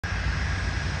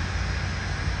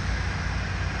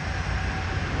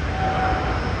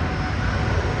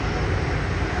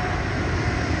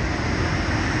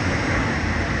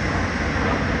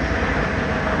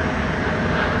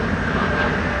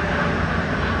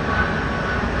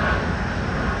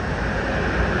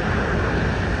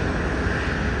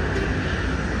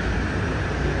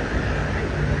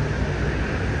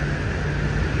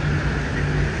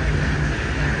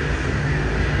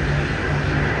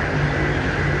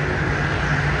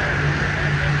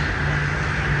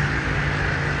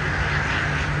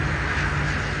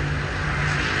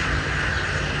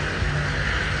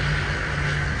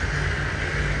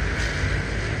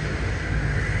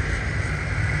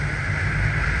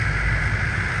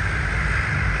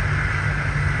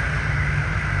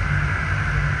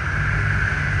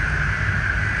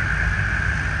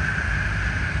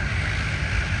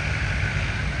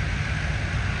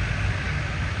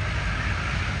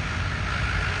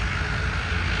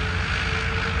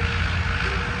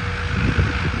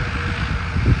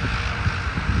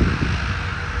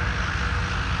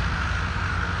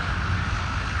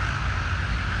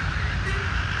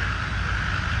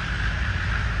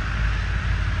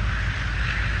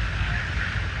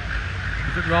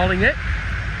Is it rolling yet?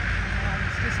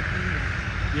 It's disappeared.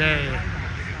 Yeah.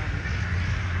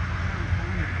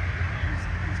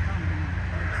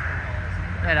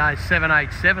 That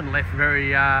 787 left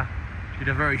did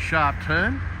a very sharp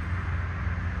turn.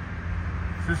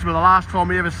 This is the last time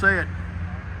we ever see it.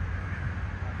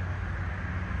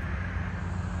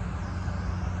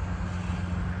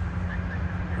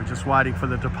 We're just waiting for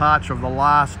the departure of the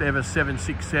last ever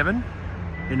 767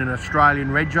 in an Australian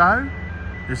rego.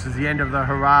 This is the end of the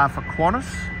hurrah for Qantas.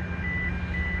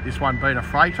 This one being a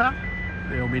freighter.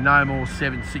 There will be no more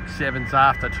 767s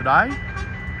after today.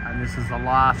 And this is the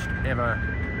last ever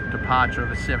departure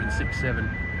of a 767.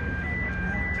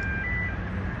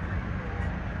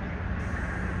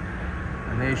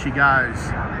 And there she goes.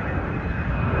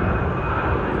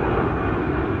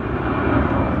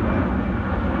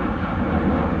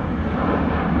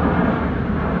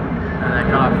 And that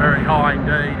got up very high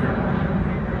indeed.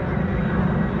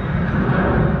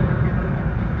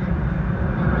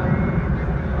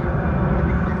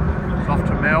 It's off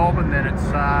to Melbourne, then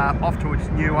it's off to its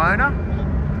new owner.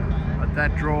 But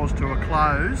that draws to a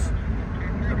close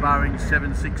the Boeing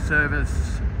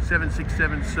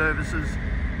 767 services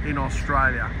in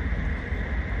Australia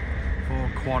for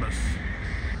Qantas.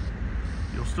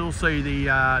 You'll still see the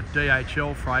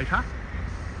DHL freighter,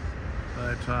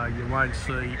 but you won't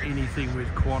see anything with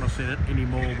Qantas in it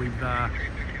anymore with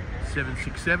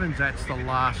 767s. That's the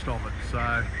last of it. So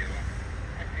a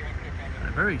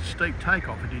very steep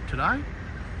takeoff it did today.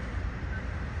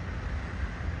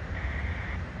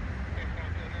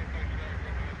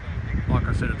 Like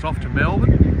I said, it's off to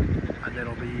Melbourne, and then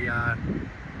it'll be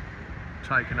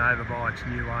taken over by its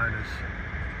new owners.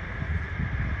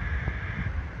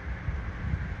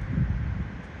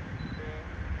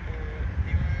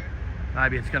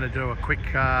 Maybe it's going to do a quick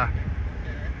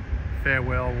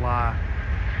farewell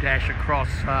dash across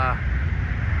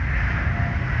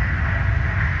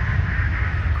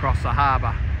the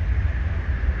harbour.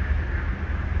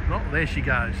 Oh, there she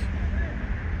goes.